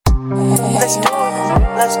Let's do it,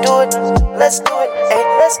 let's do it, let's do it. Hey,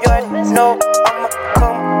 you already know I'ma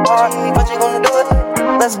come hard, but you gonna do it.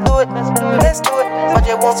 Let's do it, let's do it. But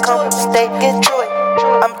you won't come, stay, get through it.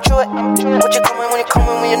 I'm through it. What you coming when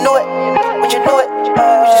you know it. When you know it,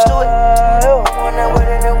 we just do it. I wanna word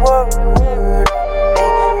in the world.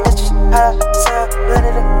 Hey, that's just how I sound, let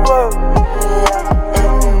it work.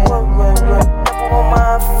 Double on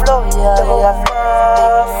my flow, yeah.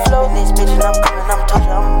 Flow in this bitch and I'm coming, I'm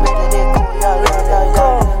touching, I'm ready to go, yeah.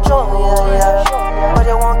 Show, yeah. But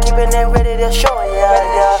they won't keep it and ready to show,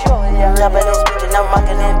 yeah. Top of this bitch and I'm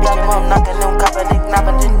mocking that bitch and I'm knocking them, copping it,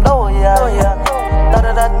 knopping it, oh, yeah.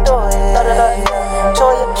 Da-da-da-do, yeah.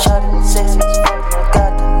 Show ya, shot it, sexy,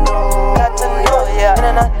 got to know, yeah. And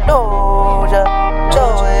then I know, yeah.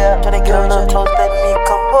 Show, yeah. Try to get a little close, let me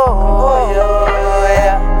come over,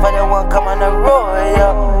 yeah. But they won't come on the road,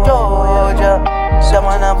 yeah. Georgia.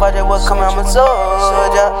 Damana budget will come on my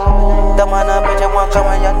soldier. Damana bitch won't come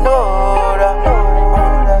on your nora.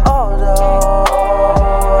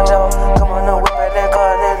 Come on, no whip it and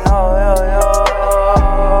call it no, yo.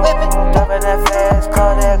 Whip it, drop it that fast,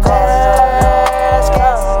 call it gas.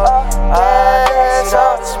 Gas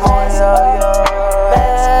up, small, yo.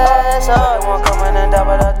 Gas up, won't come in and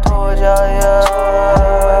double that told ya,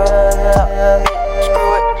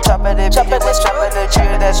 screw it, chop it, chop it, the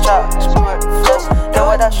chill that's chop, screw it, just do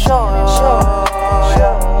what I show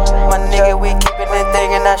ya. My nigga, we keepin' that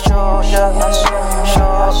thing and I show ya.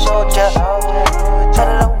 Tell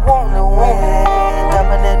that I wanna win.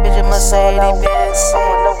 Droppin' that bitch in Mercedes-Benz.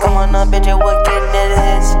 Come on now, bitch, we're getting it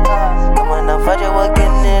is. Come on now, fuck it, we're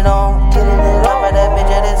getting it on. Top of that bitch,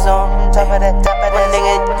 it is on. Top of that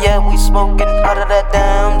nigga, yeah, we smoking out of that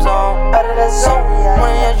damn zone. Out of that zone,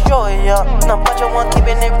 when you show ya. Now, but you want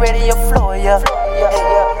keeping it ready, your floor, yeah.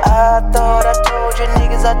 I thought I told you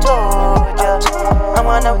niggas, I told ya. I'm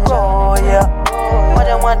on the road, yeah. But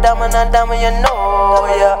I want diamond, you know,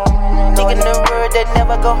 yeah. Thinking the word that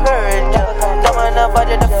never gon' hurt ya. Diamond,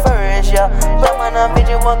 budget the first, yeah. Diamond, bitch,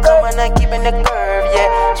 you want coming and keeping the curve,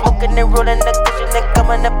 yeah. Smoking and rolling the kitchen and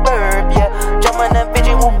coming the burp, yeah. Jumping and bitch,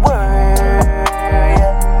 you will work,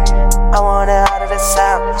 yeah. I want it out of the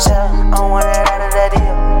sound, I want it out of that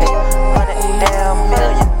deal. $100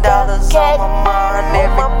 million on my mind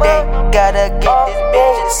every day. Gotta get this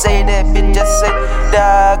bitch and say that bitch just say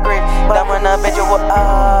die great. Diamond, I bet you what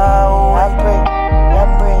I pray.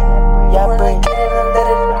 Get it and let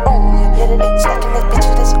it on ya. Get it, stacking that bitch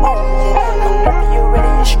that's on ya. No open, you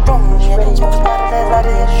ready, you strong ya. Smoking out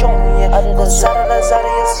of your show ya. Cause out of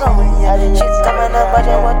your song ya. She coming up, but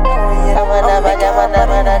you what doing ya. I'm making my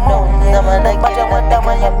body know ya. But you what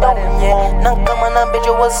down, you don't ya. Now coming up, bitch,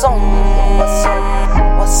 you what's on.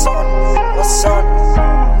 What's on?